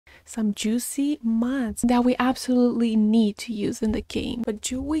some juicy mods that we absolutely need to use in the game. But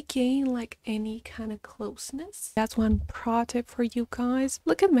do we gain like any kind of closeness? That's one pro tip for you guys.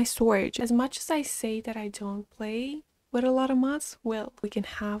 Look at my storage. As much as I say that I don't play with a lot of mods, well, we can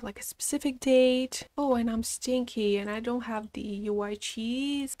have like a specific date. Oh, and I'm stinky and I don't have the UI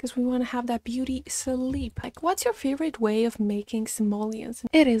cheese because we want to have that beauty sleep. Like, what's your favorite way of making simoleons?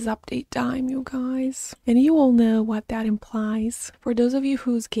 It is update time, you guys, and you all know what that implies. For those of you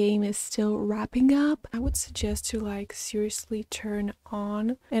whose game is still wrapping up, I would suggest to like seriously turn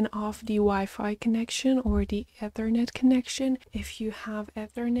on and off the Wi-Fi connection or the Ethernet connection. If you have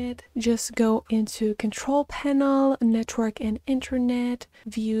Ethernet, just go into control panel, network and internet,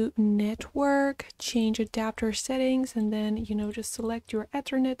 view network, change adapter settings, and then just select your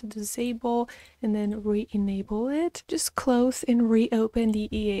Ethernet, disable, and then re-enable it. Just close and reopen the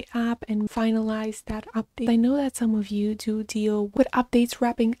EA app and finalize that update. I know that some of you do deal with updates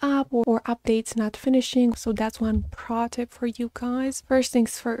wrapping up or updates not finishing, so that's one pro tip for you guys. First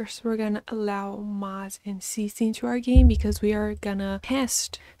things first, we're gonna allow mods and CC into our game because we are gonna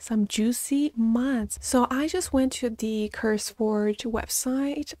test some juicy mods. So I just went to the CurseForge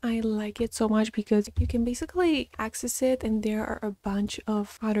website. I like it so much because you can basically access it and there are a bunch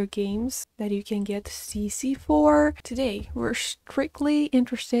of other games that you can get CC for. Today we're strictly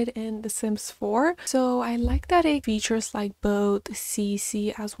interested in The Sims 4, so I like that it features like both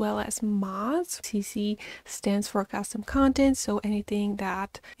CC as well as mods. CC stands for custom content, so anything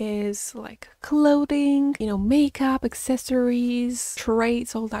that is like clothing, makeup, accessories,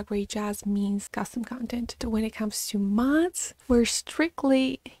 traits, all that great jazz means custom content. When it comes to mods, we're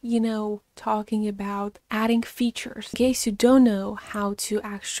strictly talking about adding features. In case you don't know how to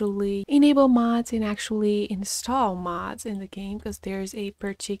actually enable mods and actually install mods in the game, because there's a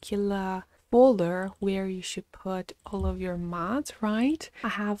particular folder where you should put all of your mods, right? I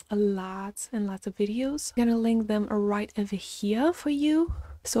have lots and lots of videos. I'm gonna link them right over here for you.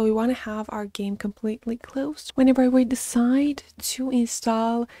 So we want to have our game completely closed whenever we decide to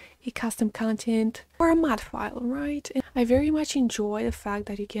install a custom content or a mod file, right? And I very much enjoy the fact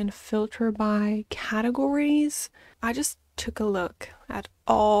that you can filter by categories. I just took a look at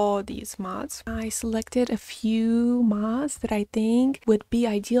all these mods. I selected a few mods that I think would be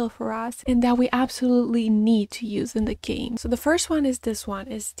ideal for us and that we absolutely need to use in the game. So the first one is this one,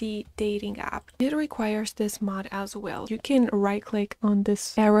 is the dating app. It requires this mod as well. You can right click on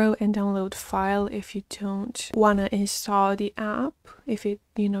this arrow and download file if you don't want to install the app, if it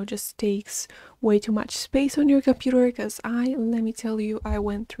just takes way too much space on your computer, because let me tell you, I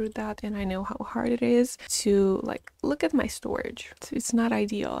went through that and I know how hard it is to like look at my storage. It's not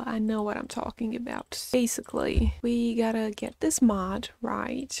ideal. I know what I'm talking about. Basically, we gotta get this mod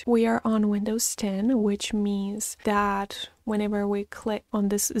right. We are on Windows 10, which means that whenever we click on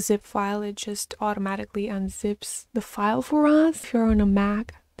this zip file, it just automatically unzips the file for us. If you're on a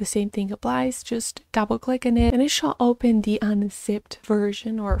Mac, the same thing applies. Just double click on it and it shall open the unzipped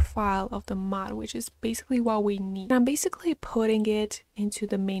version or file of the mod, which is basically what we need. And I'm basically putting it into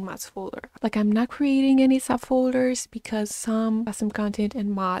the main mods folder. Like, I'm not creating any subfolders because some custom content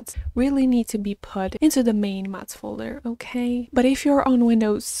and mods really need to be put into the main mods folder, okay? But if you're on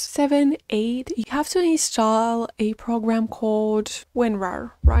Windows 7, 8, you have to install a program called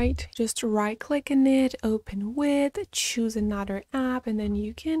WinRAR, right? Just right click on it, open with, choose another app, and then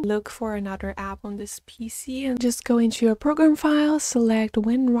you can look for another app on this PC and just go into your program file, select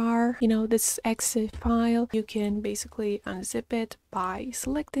WinRAR, this exe file. You can basically unzip it by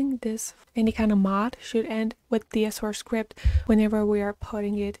selecting this. Any kind of mod should end with the source script whenever we are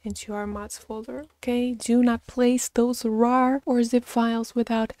putting it into our mods folder, okay? Do not place those RAR or zip files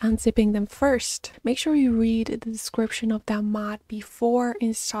without unzipping them first. Make sure you read the description of that mod before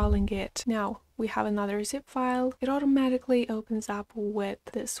installing it. Now, we have another zip file. It automatically opens up with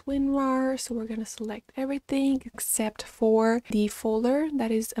this WinRAR, so we're gonna select everything except for the folder that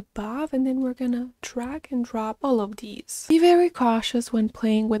is above, and then we're gonna drag and drop all of these. Be very cautious when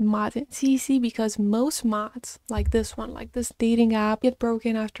playing with mods in CC because most mods, like this one, like this dating app, get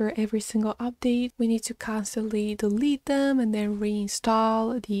broken after every single update. We need to constantly delete them and then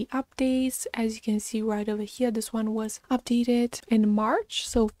reinstall the updates. As you can see right over here, this one was updated in March,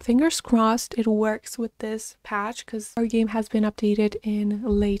 so fingers crossed it works with this patch because our game has been updated in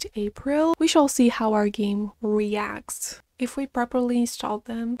late April. We shall see how our game reacts. If we properly install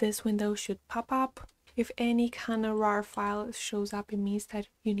them, this window should pop up. If any kind of RAR file shows up, it means that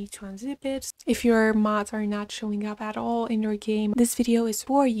you need to unzip it. If your mods are not showing up at all in your game, this video is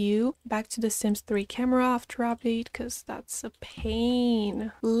for you. Back to the Sims 3 camera after update because that's a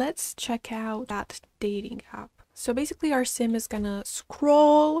pain. Let's check out that dating app. So basically our sim is gonna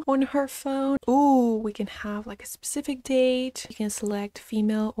scroll on her phone. Ooh, we can have like a specific date. You can select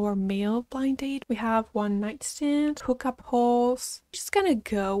female or male blind date. We have one night stand, hookup holes. Just gonna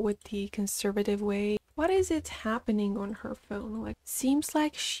go with the conservative way. What is it happening on her phone? Like, seems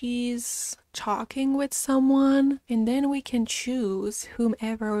like she's talking with someone, and then we can choose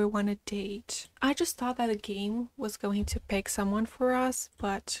whomever we want to date. I just thought that the game was going to pick someone for us,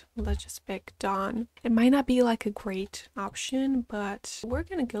 but let's just pick Dawn. It might not be like a great option, but we're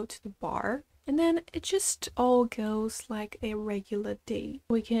gonna go to the bar. And then it just all goes like a regular date.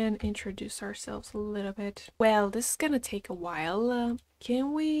 We can introduce ourselves a little bit. Well, this is gonna take a while.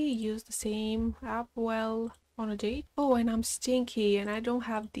 Can we use the same app well on a date? Oh, and I'm stinky and I don't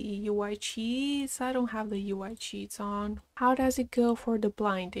have the UI cheats. I don't have the UI cheats on. How does it go for the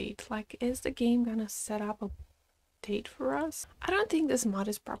blind date? Like, is the game gonna set up a date for us? I don't think this mod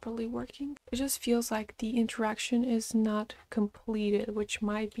is properly working. It just feels like the interaction is not completed, which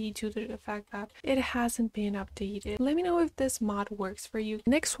might be due to the fact that it hasn't been updated. Let me know if this mod works for you.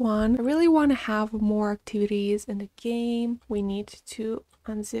 Next one, I really want to have more activities in the game. We need to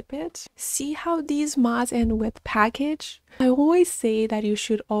unzip it. See how these mods end with package? I always say that you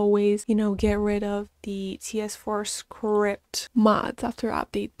should always, get rid of the TS4 script mods after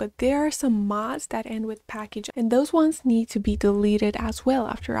update, but there are some mods that end with package, and those ones need to be deleted as well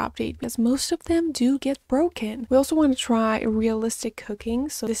after update because most of them do get broken. We also want to try realistic cooking,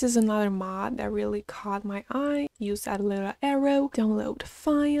 so this is another mod that really caught my eye. Use that little arrow, download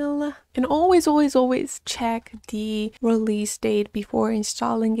file, and always check the release date before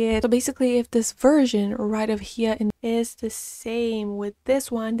installing it. So basically, if this version right over here is the same with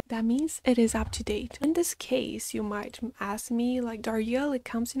this one, that means it is up to date. In this case, you might ask me, like, Darielle, it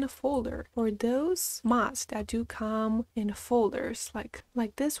comes in a folder. For those mods that do come in folders like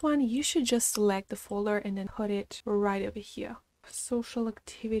this one, you should just select the folder and then put it right over here. Social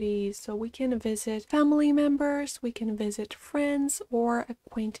activities, so we can visit family members, we can visit friends or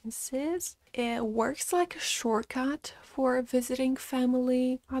acquaintances. It works like a shortcut for visiting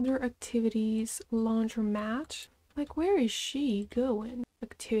family. Other activities, laundromat. Like, where is she going?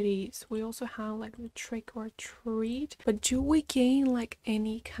 Activities, we also have like the trick or treat, but do we gain like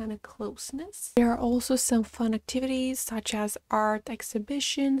any kind of closeness? There are also some fun activities such as art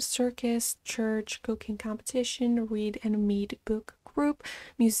exhibition, circus, church, cooking competition, read and meet book group,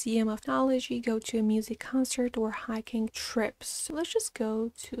 museum of technology, go to a music concert, or hiking trips. So let's just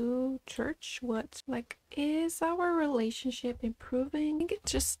go to church. What, like, is our relationship improving? I think it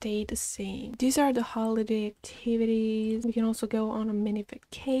just stayed the same. These are the holiday activities. We can also go on a mini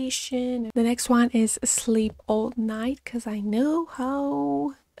vacation. The next one is sleep all night, because I know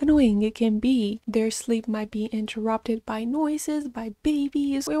how annoying it can be. Their sleep might be interrupted by noises, by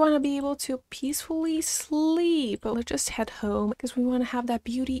babies. We want to be able to peacefully sleep. But let's just head home because we want to have that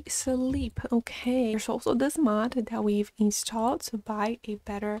beauty sleep. Okay, there's also this mod that we've installed to buy a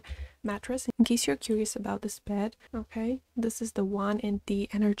better mattress in case you're curious about this bed. Okay, this is the one and the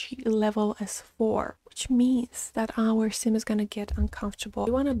energy level is 4, which means that our sim is gonna get uncomfortable.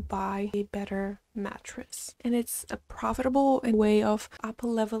 We want to buy a better mattress, and it's a profitable way of up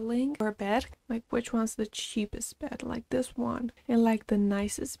leveling our bed. Like, which one's the cheapest bed? Like this one. And like the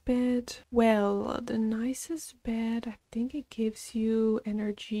nicest bed, well, the nicest bed, I think it gives you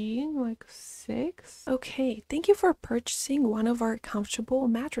energy like 6. Okay, thank you for purchasing one of our comfortable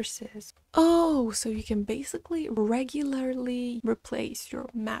mattresses. Oh, so you can basically regularly replace your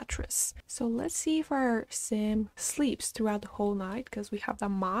mattress. So let's see if our sim sleeps throughout the whole night, because we have that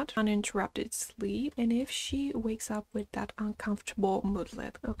mod, uninterrupted sleep, and if she wakes up with that uncomfortable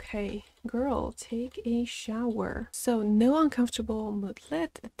moodlet. Okay, girl, take a shower. So no uncomfortable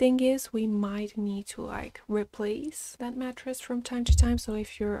moodlet. The thing is, we might need to like replace that mattress from time to time, so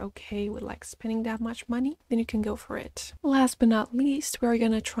if you're okay with like spending that much money, then you can go for it. Last but not least, we're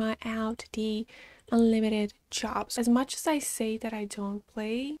gonna try out the unlimited jobs. As much as I say that I don't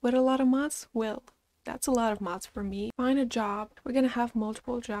play with a lot of mods, well, that's a lot of mods for me. Find a job. We're gonna have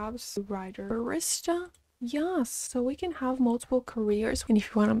multiple jobs. Writer, barista. Yes, so we can have multiple careers, and if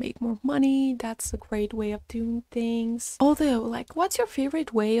you want to make more money, that's a great way of doing things. Although, like, what's your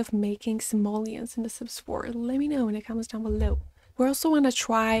favorite way of making simoleons in the Sims 4? Let me know in the comments down below. We also want to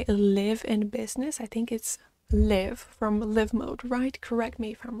try live in business. I think it's live from live mode, right? Correct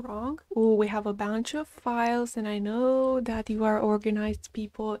me if I'm wrong. Oh, we have a bunch of files, and I know that you are organized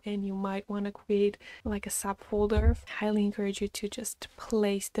people and you might want to create like a subfolder. Highly encourage you to just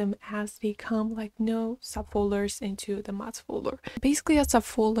place them as they come, like no subfolders into the mods folder. Basically, a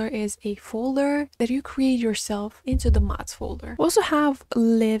subfolder is a folder that you create yourself into the mods folder. We also have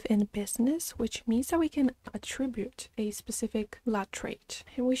live in business, which means that we can attribute a specific lot trait,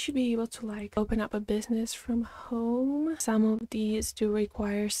 and we should be able to like open up a business from home. Some of these do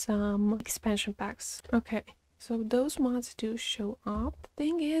require some expansion packs. Okay, so those mods do show up.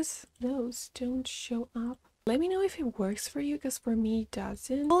 Thing is, those don't show up. Let me know if it works for you, because for me it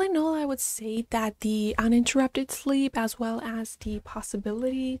doesn't. All in all, I would say that the uninterrupted sleep as well as the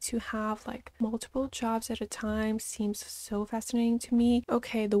possibility to have like multiple jobs at a time seems so fascinating to me.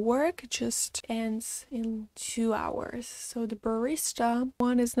 Okay, the work just ends in 2 hours, so the barista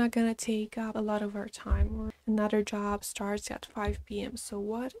one is not gonna take up a lot of our time. Or another job starts at 5 p.m. So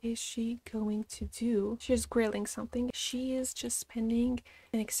what is she going to do? She's grilling something. She is just spending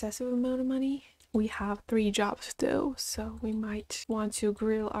an excessive amount of money. We have 3 jobs though, so we might want to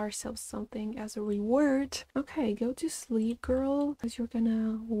grill ourselves something as a reward. Okay, go to sleep, girl, because you're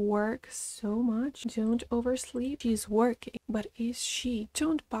gonna work so much. Don't oversleep. She's working, but is she?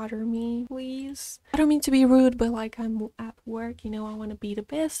 Don't bother me, please. I don't mean to be rude, but like, I'm at work, you know, I want to be the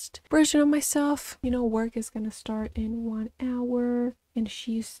best version of myself. You know, work is gonna start in 1 hour. And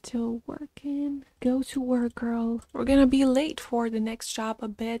she's still working. Go to work, girl. We're gonna be late for the next job a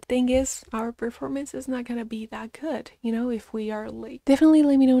bit. Thing is, our performance is not gonna be that good, you know, if we are late. Definitely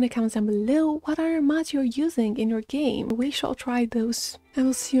let me know in the comments down below what other mods you're using in your game. We shall try those. I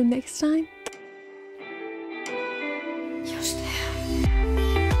will see you next time.